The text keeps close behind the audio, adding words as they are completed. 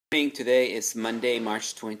Today is Monday,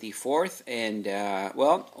 March 24th, and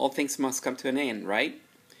well, all things must come to an end, right?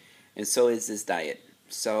 And so is this diet.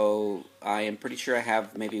 So I am pretty sure I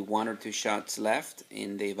have maybe 1 or 2 shots left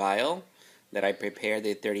in the vial that I prepared,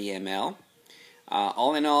 the 30 ml.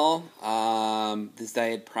 All in all, this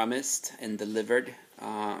diet promised and delivered.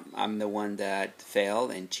 I'm the one that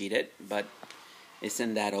failed and cheated, but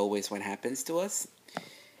isn't that always what happens to us?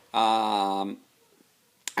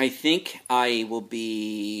 I think I will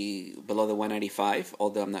be below the 195,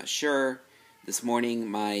 although I'm not sure. This morning,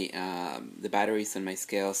 the batteries on my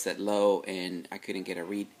scale said low, and I couldn't get a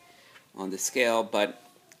read on the scale. But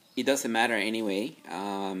it doesn't matter anyway.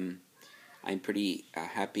 I'm pretty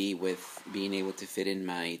happy with being able to fit in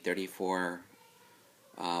my 34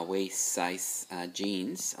 waist size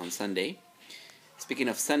jeans on Sunday. Speaking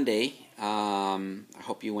of Sunday, I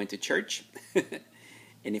hope you went to church.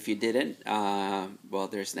 And if you didn't, well,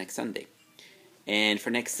 there's next Sunday. And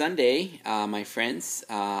for next Sunday, my friends,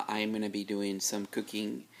 I'm going to be doing some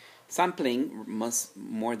cooking, sampling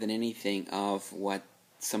more than anything of what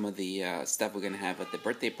some of the stuff we're going to have at the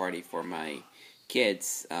birthday party for my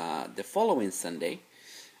kids the following Sunday.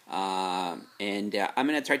 And I'm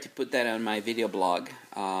going to try to put that on my video blog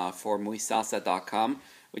for muysalsa.com,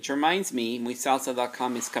 which reminds me,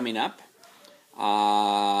 muysalsa.com is coming up.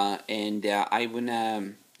 And I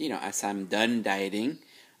wanna, as I'm done dieting,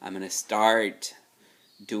 I'm gonna start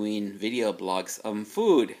doing video blogs on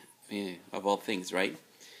food, of all things, right?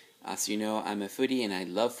 As you know, I'm a foodie and I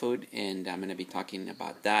love food, and I'm gonna be talking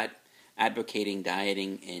about that, advocating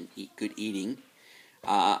dieting and good eating.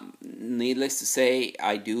 Needless to say,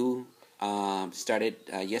 I do started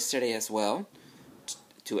yesterday as well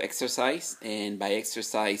to exercise, and by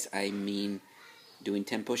exercise I mean doing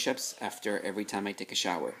 10 push-ups after every time I take a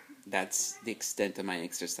shower. That's the extent of my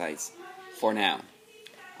exercise for now.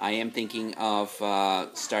 I am thinking of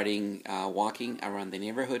starting walking around the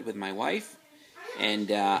neighborhood with my wife,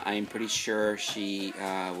 and I'm pretty sure she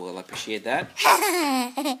will appreciate that.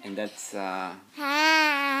 And that's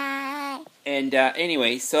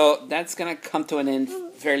anyway, so that's gonna come to an end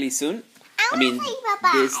fairly soon. I mean,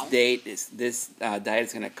 this diet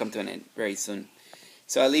is gonna come to an end very soon.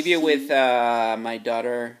 So I'll leave you with my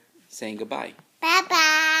daughter saying goodbye. Bye-bye.